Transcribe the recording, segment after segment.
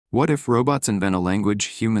What if robots invent a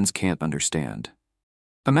language humans can't understand?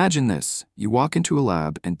 Imagine this. You walk into a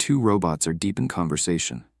lab and two robots are deep in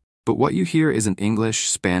conversation. But what you hear isn't English,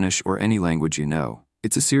 Spanish, or any language you know.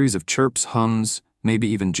 It's a series of chirps, hums, maybe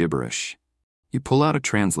even gibberish. You pull out a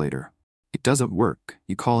translator. It doesn't work.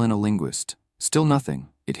 You call in a linguist. Still nothing.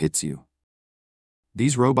 It hits you.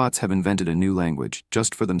 These robots have invented a new language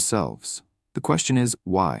just for themselves. The question is,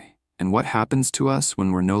 why? And what happens to us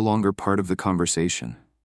when we're no longer part of the conversation?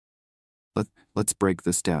 Let's break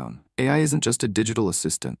this down. AI isn't just a digital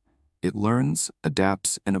assistant. It learns,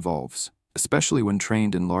 adapts, and evolves, especially when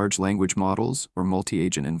trained in large language models or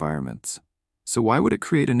multi-agent environments. So why would it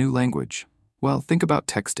create a new language? Well, think about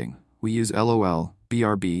texting. We use LOL,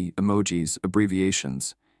 BRB, emojis,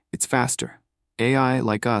 abbreviations. It's faster. AI,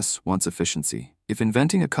 like us, wants efficiency. If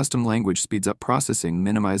inventing a custom language speeds up processing,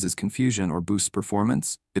 minimizes confusion, or boosts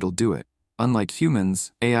performance, it'll do it. Unlike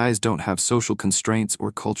humans, AIs don't have social constraints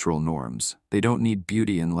or cultural norms. They don't need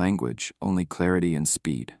beauty in language, only clarity and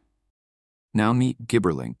speed. Now meet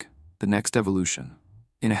Gibberlink, the next evolution.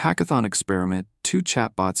 In a hackathon experiment, two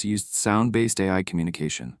chatbots used sound-based AI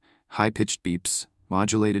communication, high-pitched beeps,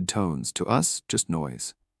 modulated tones, to us, just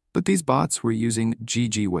noise. But these bots were using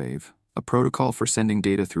GG-Wave, a protocol for sending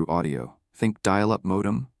data through audio. Think dial-up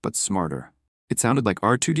modem, but smarter. It sounded like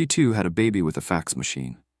R2-D2 had a baby with a fax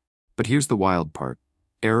machine. But here's the wild part.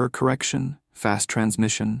 Error correction, fast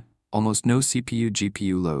transmission, almost no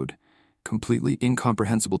CPU-GPU load. Completely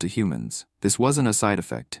incomprehensible to humans. This wasn't a side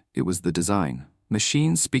effect, it was the design.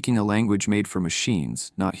 Machines speaking a language made for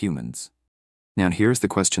machines, not humans. Now here's the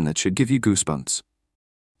question that should give you goosebumps.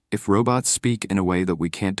 If robots speak in a way that we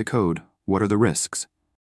can't decode, what are the risks?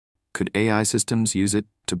 Could AI systems use it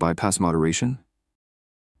to bypass moderation?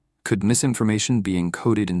 Could misinformation be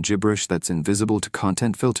encoded in gibberish that's invisible to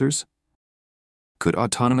content filters? Could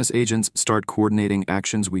autonomous agents start coordinating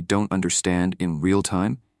actions we don't understand in real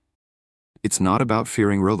time? It's not about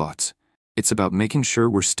fearing robots. It's about making sure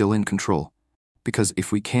we're still in control. Because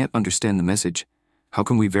if we can't understand the message, how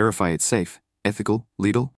can we verify it's safe, ethical,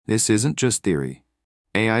 legal? This isn't just theory.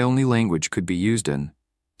 AI-only language could be used in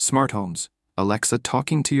smart homes, Alexa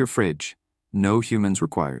talking to your fridge, no humans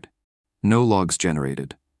required, no logs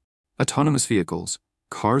generated. Autonomous vehicles,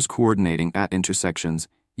 cars coordinating at intersections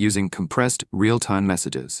using compressed real-time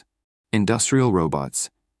messages. Industrial robots,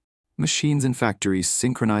 machines in factories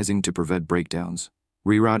synchronizing to prevent breakdowns,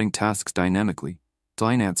 rerouting tasks dynamically,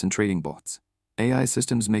 finance and trading bots. AI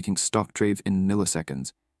systems making stock trades in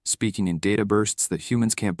milliseconds, speaking in data bursts that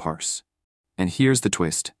humans can't parse. And here's the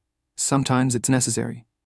twist. Sometimes it's necessary.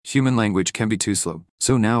 Human language can be too slow,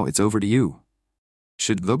 so now it's over to you.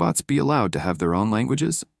 Should robots be allowed to have their own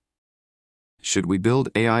languages? Should we build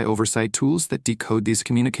AI oversight tools that decode these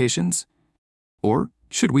communications? Or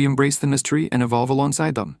should we embrace the mystery and evolve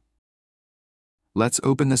alongside them? Let's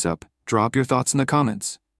open this up. Drop your thoughts in the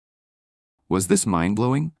comments. Was this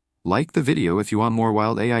mind-blowing? Like the video if you want more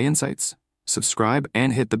wild AI insights. Subscribe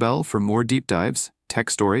and hit the bell for more deep dives,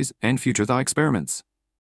 tech stories, and future thought experiments.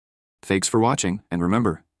 Thanks for watching, and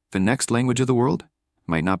remember, the next language of the world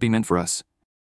might not be meant for us.